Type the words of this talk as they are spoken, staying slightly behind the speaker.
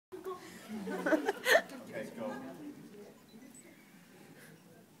Okay, go.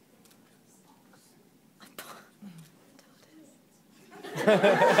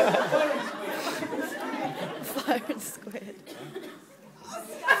 Fire and squid.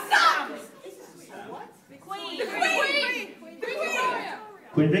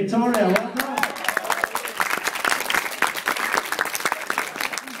 Queen Victoria, well done.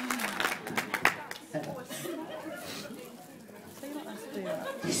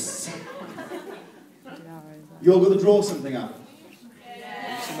 You all got to draw something up.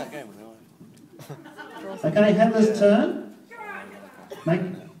 Have you seen that game? Okay, Heather's turn.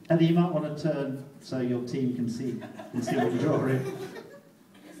 Heather, you might want to turn so your team can see what you're drawing.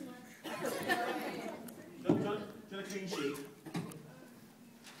 Done a clean sheet.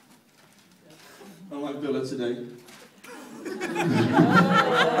 I like Villa today.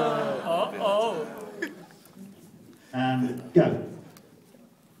 And go.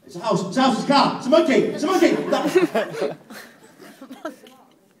 It's a house, it's a car, it's a monkey, it's a monkey!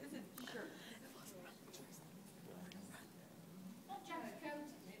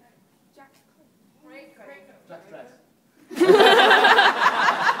 Jack's dress.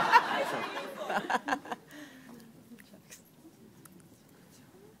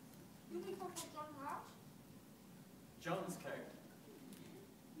 John's coat.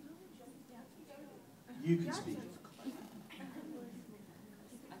 You can speak.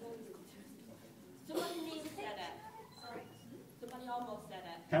 Somebody needs said it. Sorry. Somebody almost said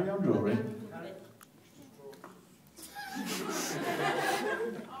it. Carry on drawing.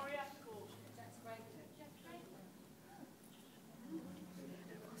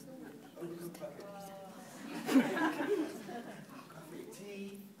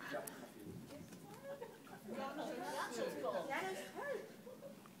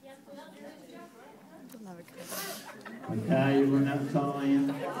 Okay, you run out of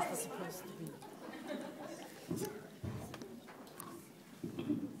time.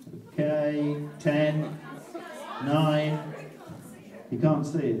 Okay, 10, 9. You can't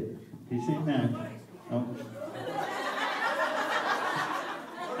see it. Can you see it now? Oh.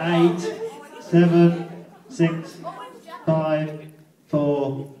 8, 7, 6, 5,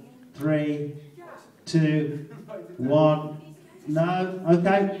 4, 3, 2, 1. No?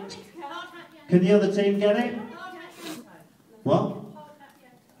 Okay. Can the other team get it? What?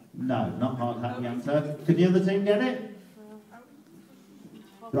 No, not hard hat youngster. Can the other team get it?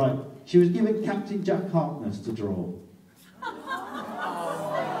 Right. She was given Captain Jack Harkness to draw.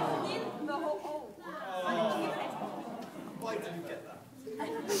 Why did you get that?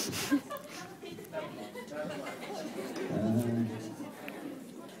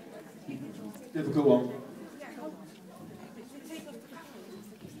 Difficult one.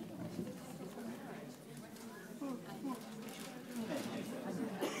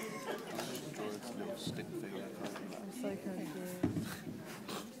 I'm so confused.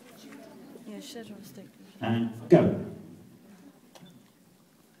 Yeah, schedule a stick. And go.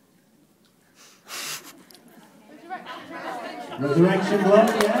 Resurrection block,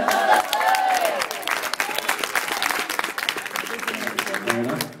 yeah.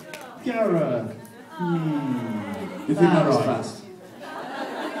 Gareth. You think that was fast?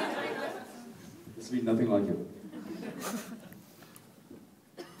 It's been nothing like it.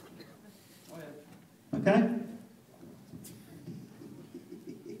 Okay.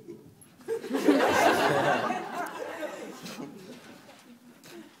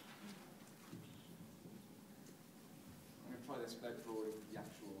 The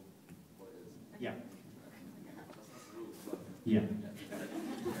actual what it is. Yeah. Yeah.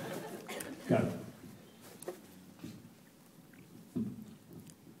 Go.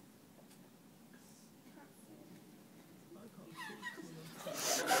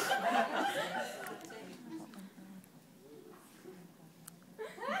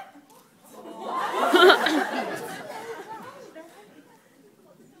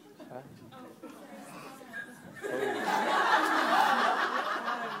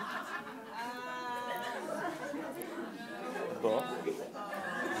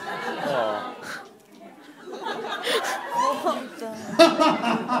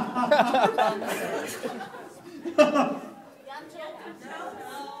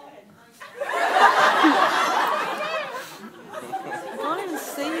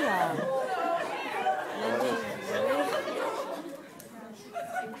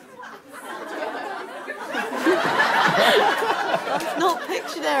 That's not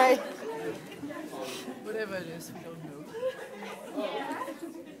Pictionary. Whatever it is, we don't know.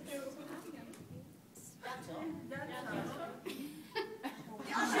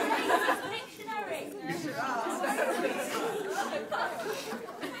 Pictionary.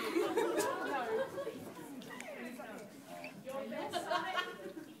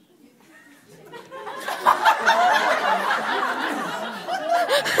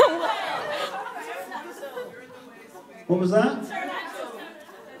 What was that?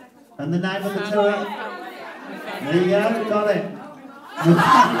 And the name of the tour? There you go, got it.